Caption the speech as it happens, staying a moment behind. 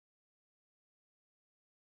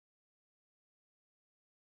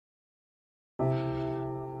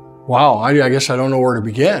Wow, I guess I don't know where to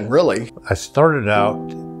begin, really. I started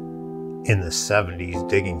out in the 70s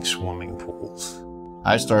digging swimming pools.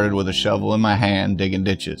 I started with a shovel in my hand digging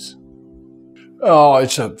ditches. Oh,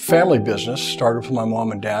 it's a family business. Started with my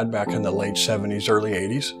mom and dad back in the late 70s, early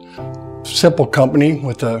 80s. Simple company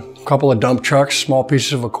with a couple of dump trucks, small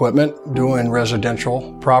pieces of equipment, doing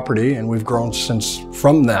residential property, and we've grown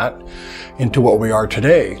from that into what we are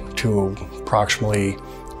today, to approximately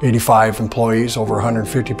 85 employees, over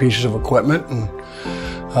 150 pieces of equipment,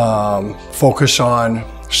 and focus on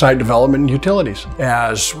site development and utilities.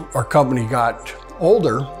 As our company got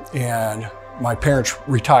older and my parents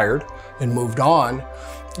retired and moved on,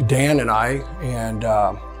 Dan and I and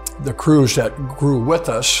the crews that grew with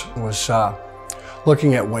us was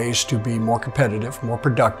looking at ways to be more competitive, more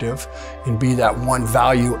productive, and be that one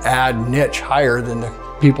value add niche higher than the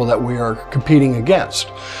people that we are competing against.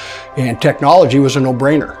 And technology was a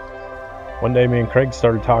no-brainer. One day me and Craig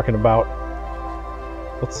started talking about,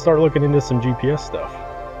 let's start looking into some GPS stuff.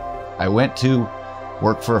 I went to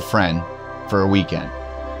work for a friend for a weekend.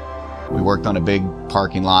 We worked on a big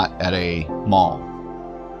parking lot at a mall.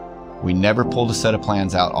 We never pulled a set of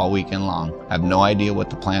plans out all weekend long. I have no idea what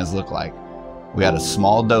the plans look like. We had a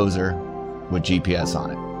small dozer with GPS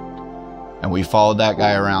on it. And we followed that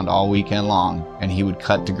guy around all weekend long, and he would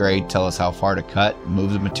cut to grade, tell us how far to cut,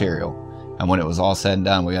 move the material. And when it was all said and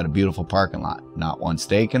done, we had a beautiful parking lot. Not one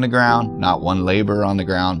stake in the ground, not one laborer on the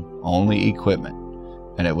ground, only equipment.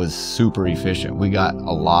 And it was super efficient. We got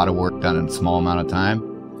a lot of work done in a small amount of time.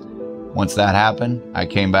 Once that happened, I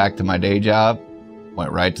came back to my day job,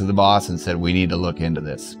 went right to the boss and said, we need to look into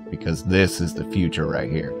this because this is the future right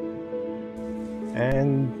here.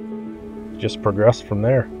 And just progressed from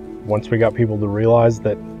there. Once we got people to realize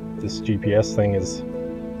that this GPS thing is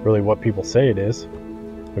really what people say it is,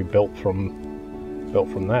 we built from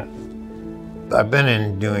that. I've been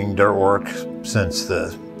in doing dirt work since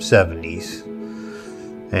the 70s,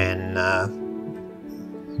 and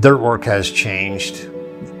dirt work has changed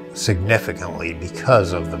significantly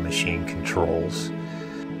because of the machine controls.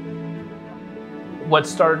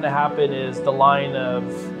 What's starting to happen is the line of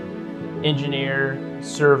engineer,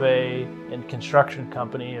 survey, and construction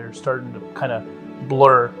company are starting to kind of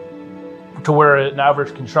blur to where an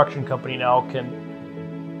average construction company now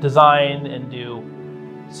can design and do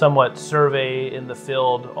somewhat survey in the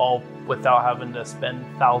field, all without having to spend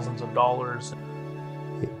thousands of dollars.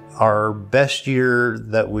 Our best year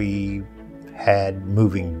that we had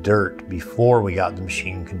moving dirt before we got the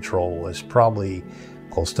machine control was probably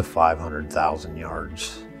close to 500,000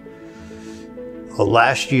 yards. Well,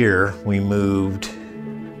 last year we moved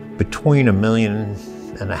between 1.5 million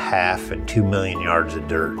and 2 million yards of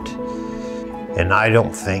dirt. And I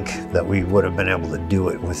don't think that we would have been able to do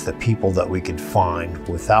it with the people that we could find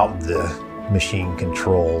without the machine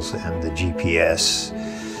controls and the GPS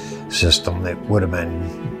system. It would have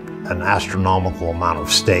been an astronomical amount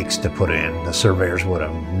of stakes to put in. The surveyors would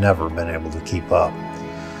have never been able to keep up.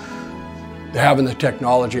 Having the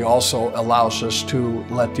technology also allows us to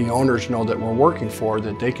let the owners know that we're working for,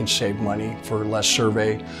 that they can save money for less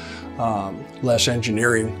survey, less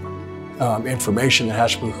engineering information that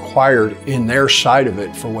has to be required in their side of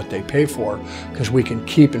it for what they pay for, because we can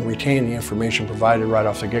keep and retain the information provided right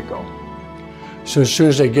off the get-go. So as soon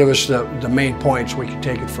as they give us the main points, we can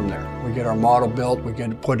take it from there. We get our model built, we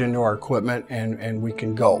get it put into our equipment, and we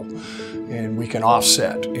can go. And we can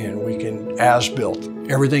offset, and we can as-built,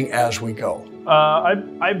 everything as we go.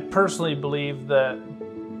 I personally believe that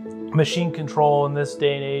machine control in this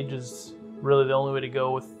day and age is really the only way to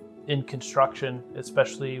go in construction,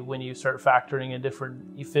 especially when you start factoring in different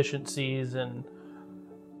efficiencies and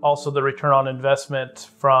also the return on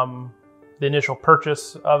investment from the initial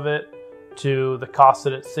purchase of it to the cost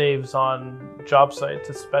that it saves on job sites,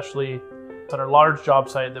 especially on our large job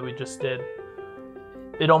site that we just did.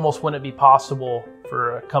 It almost wouldn't be possible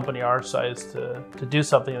for a company our size to do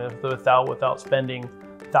something without spending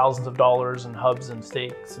thousands of dollars in hubs and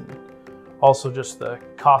stakes, and also just the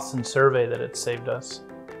costs and survey that it's saved us.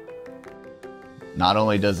 Not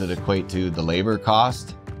only does it equate to the labor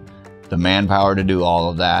cost, the manpower to do all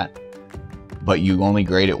of that, but you only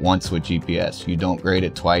grade it once with GPS. You don't grade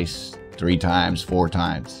it twice, 3 times, 4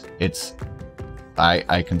 times.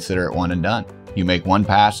 I consider it one and done. You make one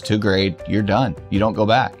pass to grade, you're done. You don't go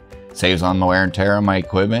back. Saves on the wear and tear on my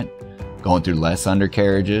equipment, going through less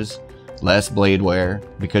undercarriages, less blade wear,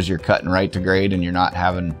 because you're cutting right to grade and you're not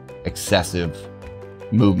having excessive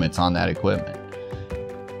movements on that equipment.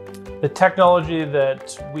 The technology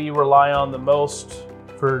that we rely on the most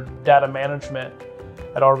for data management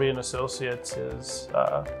at RV & Associates is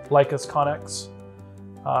Leica ConX.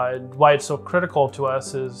 Why it's so critical to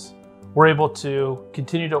us is we're able to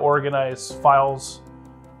continue to organize files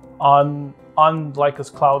on Leica's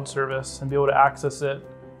cloud service and be able to access it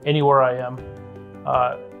anywhere I am.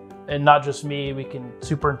 And not just me,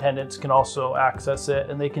 superintendents can also access it,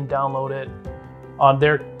 and they can download it on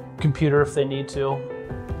their computer if they need to.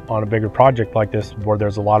 On a bigger project like this, where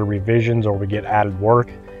there's a lot of revisions or we get added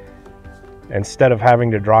work, instead of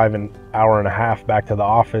having to drive an hour and a half back to the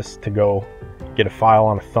office to go get a file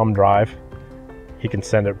on a thumb drive, he can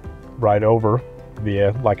send it right over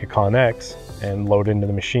via Leica ConX and load into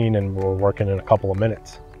the machine, and we're working in a couple of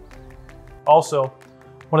minutes. Also,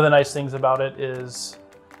 one of the nice things about it is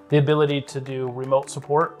the ability to do remote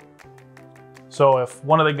support. So if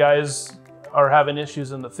one of the guys are having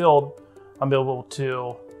issues in the field, I'm able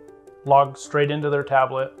to log straight into their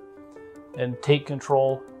tablet and take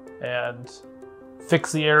control and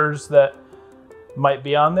fix the errors that might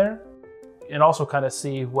be on there, and also kind of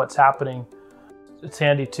see what's happening. It's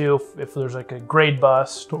handy too if there's like a grade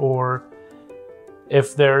bust, or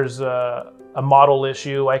if there's a model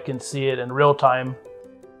issue, I can see it in real time.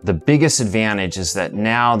 The biggest advantage is that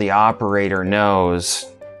now the operator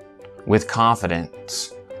knows with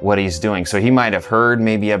confidence what he's doing. So he might have heard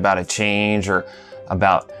maybe about a change or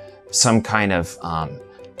about some kind of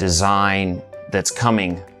design that's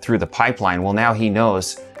coming through the pipeline. Well, now he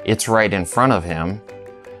knows it's right in front of him.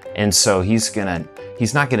 And so he's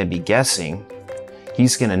not gonna be guessing.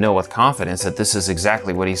 He's gonna know with confidence that this is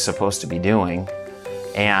exactly what he's supposed to be doing.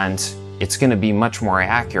 And it's gonna be much more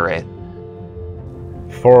accurate.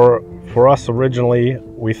 For us originally,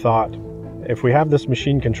 we thought if we have this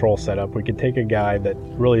machine control set up, we could take a guy that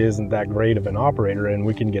really isn't that great of an operator and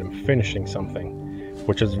we can get him finishing something,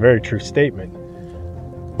 which is a very true statement.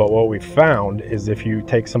 But what we found is if you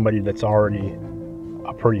take somebody that's already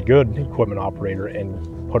a pretty good equipment operator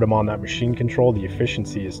and put them on that machine control, the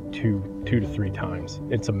efficiency is two to three times.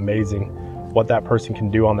 It's amazing what that person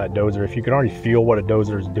can do on that dozer. If you can already feel what a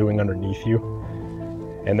dozer is doing underneath you,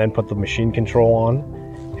 and then put the machine control on,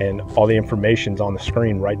 and all the information's on the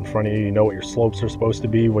screen right in front of you. You know what your slopes are supposed to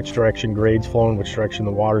be, which direction grade's flowing, which direction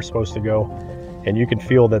the water's supposed to go. And you can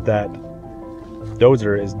feel that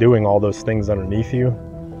dozer is doing all those things underneath you.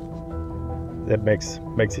 That makes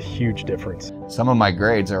a huge difference. Some of my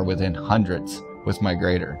grades are within hundreds with my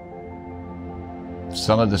grader.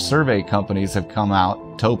 Some of the survey companies have come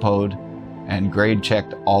out, topoed, and grade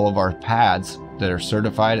checked all of our pads that are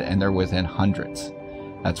certified, and they're within hundreds.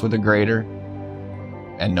 That's with a grader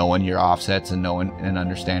and knowing your offsets and knowing and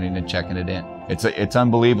understanding and checking it in. It's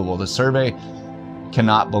unbelievable. The survey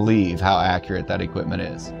cannot believe how accurate that equipment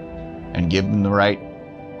is. And given the right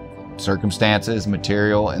circumstances,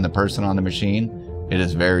 material, and the person on the machine, it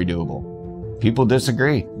is very doable. People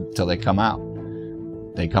disagree until they come out.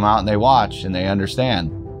 They come out and they watch and they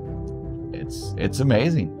understand. It's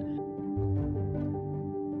amazing.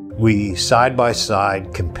 We side by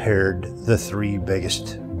side compared the three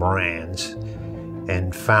biggest brands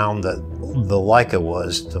and found that the Leica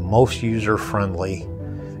was the most user-friendly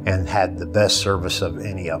and had the best service of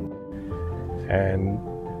any of them. And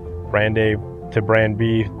brand A to brand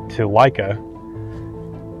B to Leica,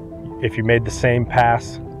 if you made the same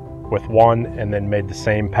pass with one and then made the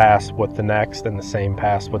same pass with the next and the same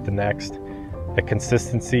pass with the next, the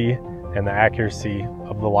consistency and the accuracy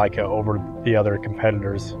of the Leica over the other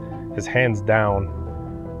competitors is hands down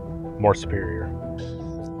more superior.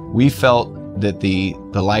 We felt that the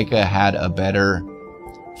Leica had a better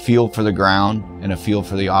feel for the ground and a feel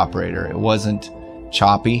for the operator. It wasn't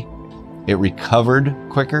choppy. It recovered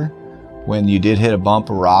quicker. When you did hit a bump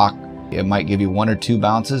or rock, it might give you 1 or 2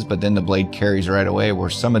 bounces, but then the blade carries right away, where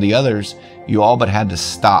some of the others, you all but had to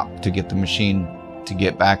stop to get the machine to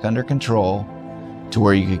get back under control to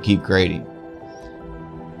where you could keep grading.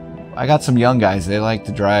 I got some young guys, they like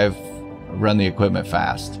to run the equipment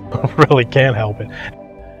fast. Really can't help it.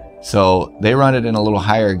 So they run it in a little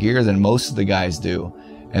higher gear than most of the guys do.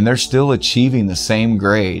 And they're still achieving the same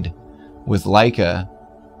grade with Leica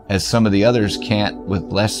as some of the others can't with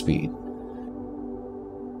less speed.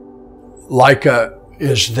 Leica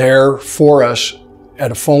is there for us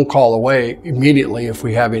at a phone call away immediately if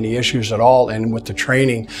we have any issues at all, and with the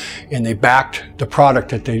training, and they backed the product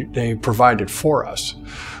that they provided for us.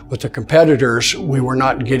 With the competitors, we were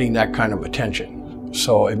not getting that kind of attention.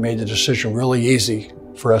 So it made the decision really easy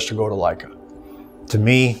for us to go to Leica. To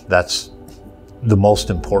me, that's the most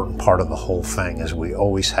important part of the whole thing, is we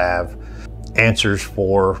always have answers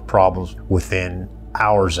for problems within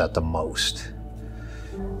hours at the most.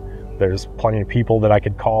 There's plenty of people that I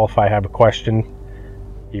could call if I have a question,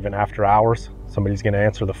 even after hours. Somebody's going to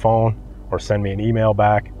answer the phone or send me an email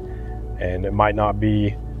back, And it might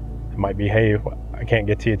be, hey, I can't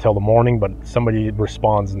get to you till the morning, but somebody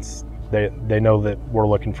responds and they know that we're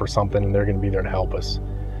looking for something and they're going to be there to help us.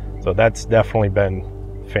 So that's definitely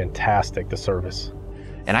been fantastic, the service.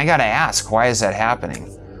 And I got to ask, why is that happening?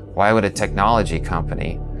 Why would a technology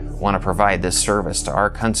company want to provide this service to our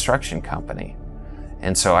construction company?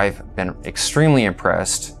 And so I've been extremely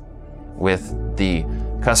impressed with the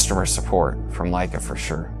customer support from Leica for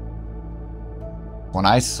sure. When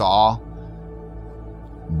I saw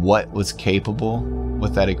what was capable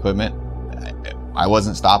with that equipment, I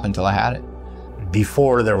wasn't stopping until I had it.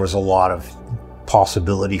 Before, there was a lot of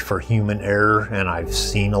possibility for human error, and I've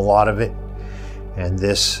seen a lot of it, and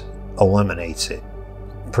this eliminates it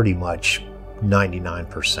pretty much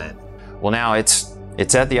 99%. Well, now it's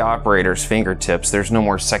at the operator's fingertips. There's no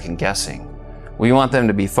more second guessing. We want them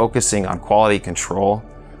to be focusing on quality control.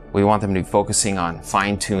 We want them to be focusing on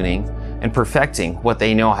fine-tuning and perfecting what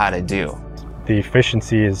they know how to do. The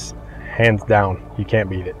efficiency is hands down. You can't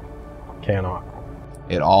beat it. Cannot.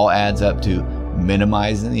 It all adds up to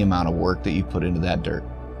minimizing the amount of work that you put into that dirt.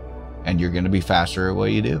 And you're going to be faster at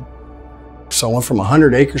what you do. So I went from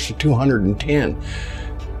 100 acres to 210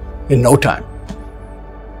 in no time.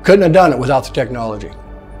 Couldn't have done it without the technology.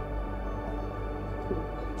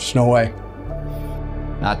 There's no way.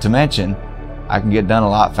 Not to mention, I can get done a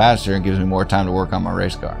lot faster and gives me more time to work on my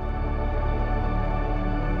race car.